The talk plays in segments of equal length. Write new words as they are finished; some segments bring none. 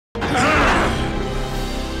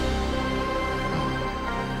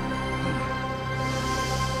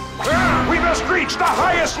just reached the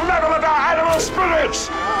highest level of our animal spirits!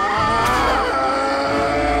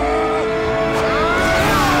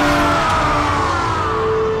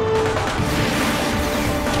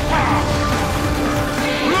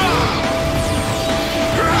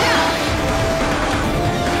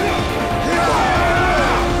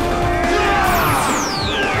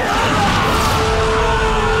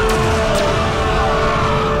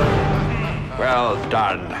 Well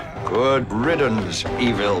done. Good riddance,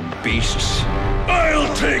 evil beasts.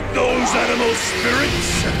 I'll take those animal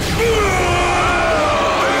spirits!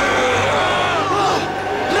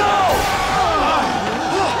 No!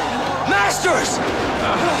 Masters!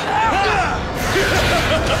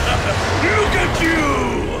 Look at you!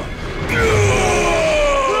 Oh,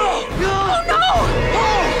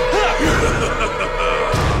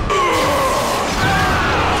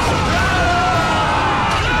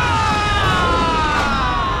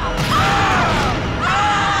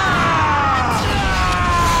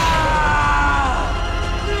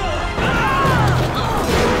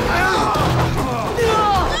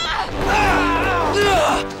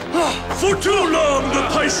 For too long, the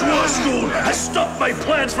Paishwa school has stopped my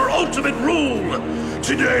plans for ultimate rule.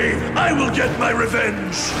 Today, I will get my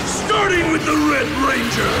revenge, starting with the Red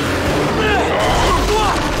Ranger.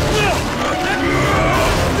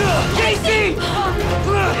 Casey!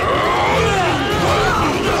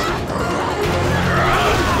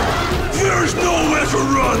 There's nowhere to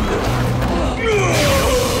run.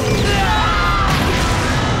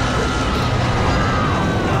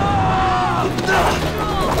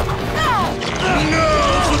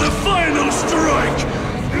 Now for the final strike!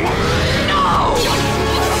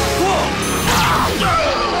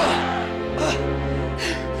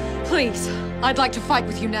 Please, I'd like to fight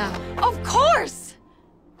with you now. Of course!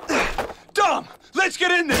 Dom, let's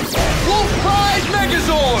get in there! Wolf Pride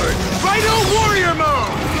Megazord! Rhino Warrior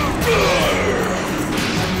Mode!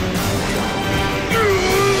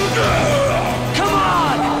 Come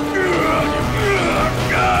on!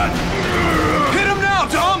 Hit him now,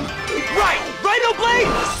 Dom! Right! Rhino Blade!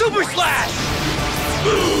 Super Slash!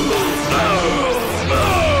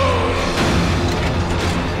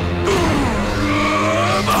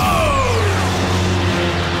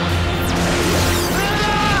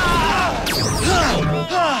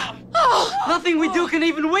 Nothing we do can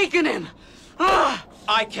even weaken him!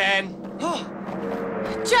 I can.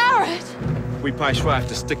 Jared! We Paishwa have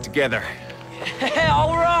to stick together.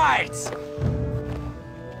 All right!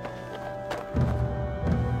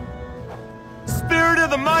 Spirit of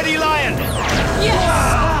the Mighty Lion!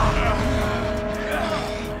 Yes!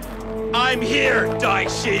 I'm here,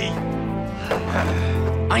 Daishi!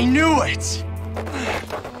 I knew it!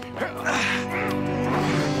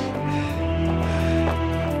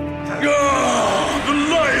 The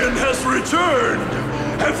lion has returned!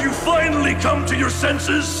 Have you finally come to your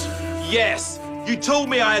senses? Yes, you told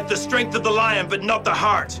me I had the strength of the lion, but not the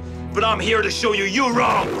heart. But I'm here to show you you're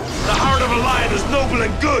wrong. The heart of a lion is noble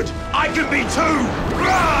and good. I can be too!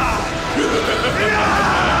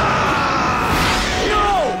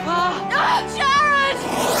 Jared!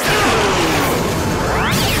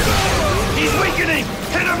 He's weakening!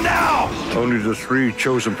 Hit him now! Only the 3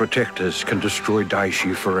 chosen protectors can destroy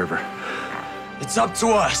Daishi forever. It's up to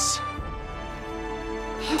us.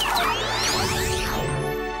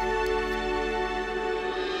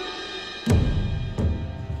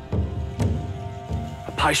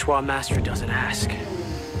 A Paishwa master doesn't ask.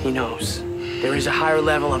 He knows. There is a higher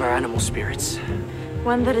level of our animal spirits.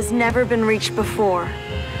 One that has never been reached before,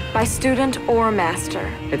 by student or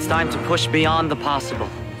master. It's time to push beyond the possible,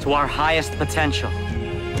 to our highest potential.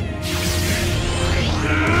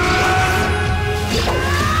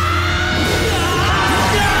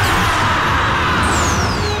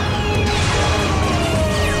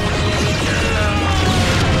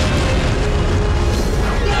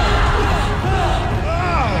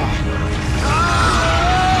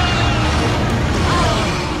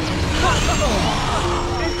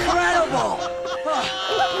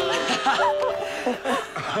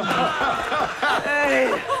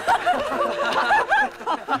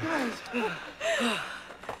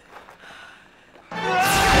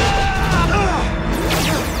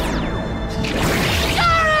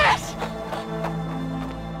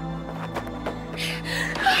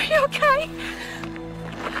 Are you okay?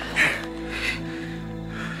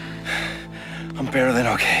 I'm better than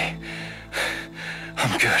okay.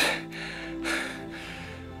 I'm good.